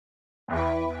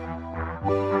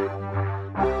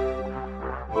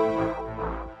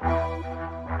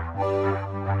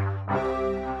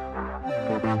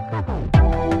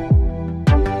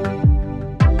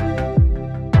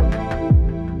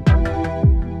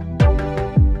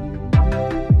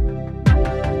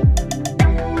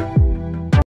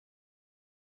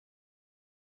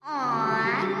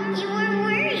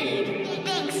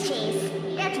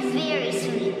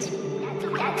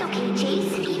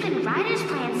Ryder's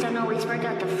plans don't always work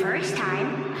out the first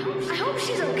time. I hope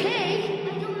she's okay.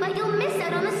 But you'll miss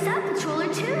out on the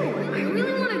sub-patroller too. I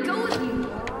really want to go with you.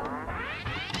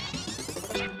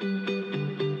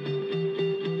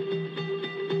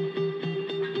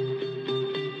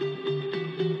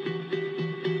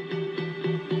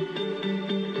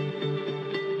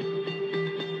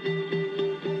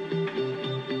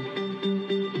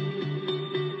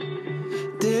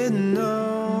 Didn't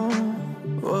know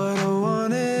what I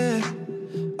wanted,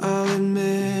 I'll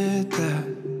admit that.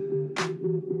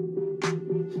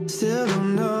 Still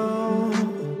don't know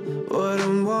what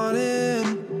I'm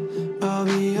wanting, I'll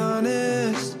be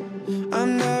honest.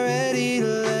 I'm not ready to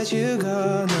let you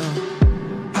go, no.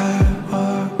 I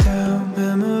walk down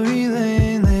memory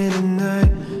lane late at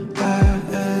night, I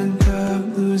end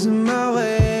up losing my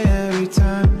way every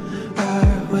time.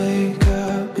 I wake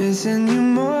up missing you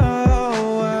more.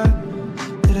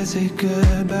 I say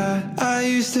goodbye. I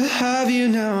used to have you,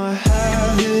 now I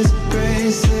have this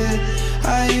bracelet.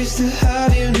 I used to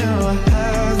have you, now I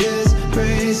have this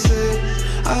bracelet.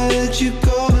 I let you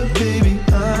go, but baby,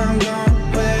 I'm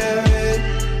gonna wear it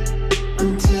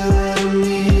until I don't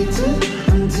need to,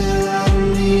 until I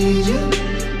don't need you.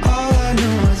 All I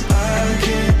know is I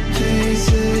can't face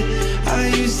it. I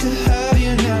used to have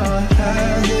you, now I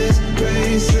have this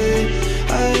bracelet.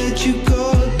 I let you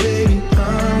go, but baby,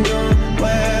 I'm gonna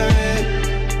wear it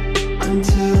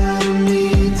until I don't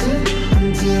need to,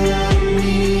 until I don't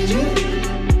need you.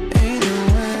 Ain't no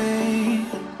way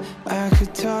I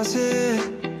could toss it,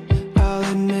 I'll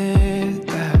admit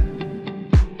that.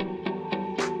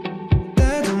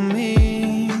 That don't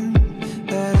mean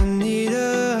that I need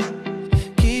to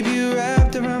keep you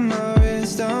wrapped around my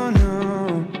wrist, oh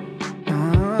no,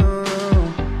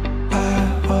 no. I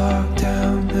walk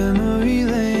down memory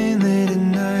lane late at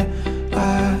night,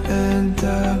 I end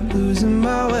up losing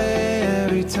my way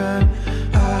every time.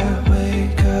 I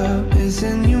wake up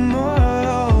missing you more.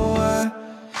 Why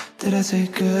did I say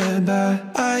goodbye?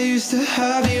 I used to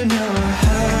have you, now I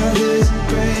have this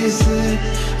bracelet.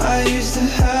 I used to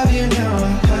have you, now I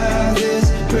have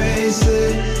this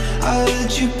bracelet. I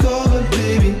let you go, but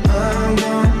baby, I'm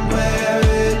gonna wear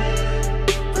it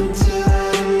until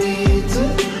I don't need to,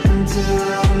 until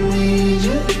I don't need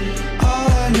you. All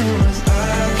I know is I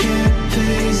can't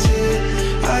face it.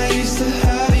 I used to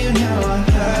have you, now I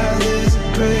have this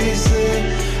bracelet.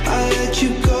 I let you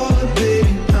go, but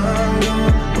baby, I'm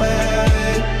gonna wear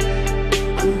it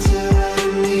until I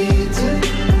don't need to,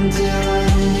 until I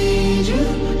don't need you.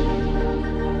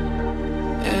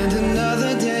 And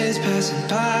another day is passing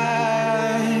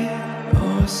by.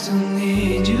 Oh, I still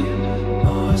need you.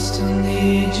 Oh, I still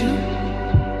need you.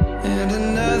 And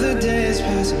another day is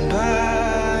passing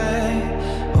by.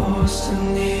 Oh, I still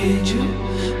need you.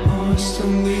 Oh, I still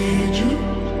need you.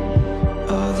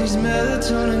 All these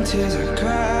melatonin tears I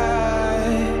cry.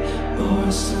 Oh, I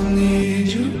still need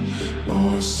you.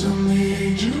 Oh, I still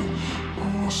need you.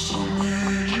 Oh, I still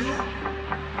need you.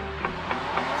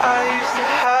 I used to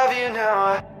have you, now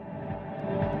I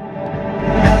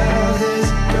have this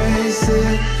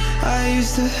bracelet. I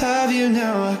used to have you,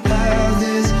 now I have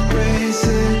this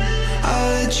bracelet. I'll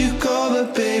let you go,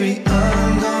 but baby,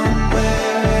 I'm gonna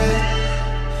wear it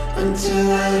until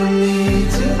I don't need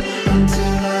to,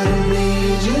 until I don't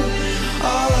need you.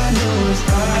 All I know is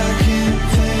I can't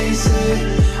face it.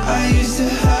 I used to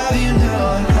have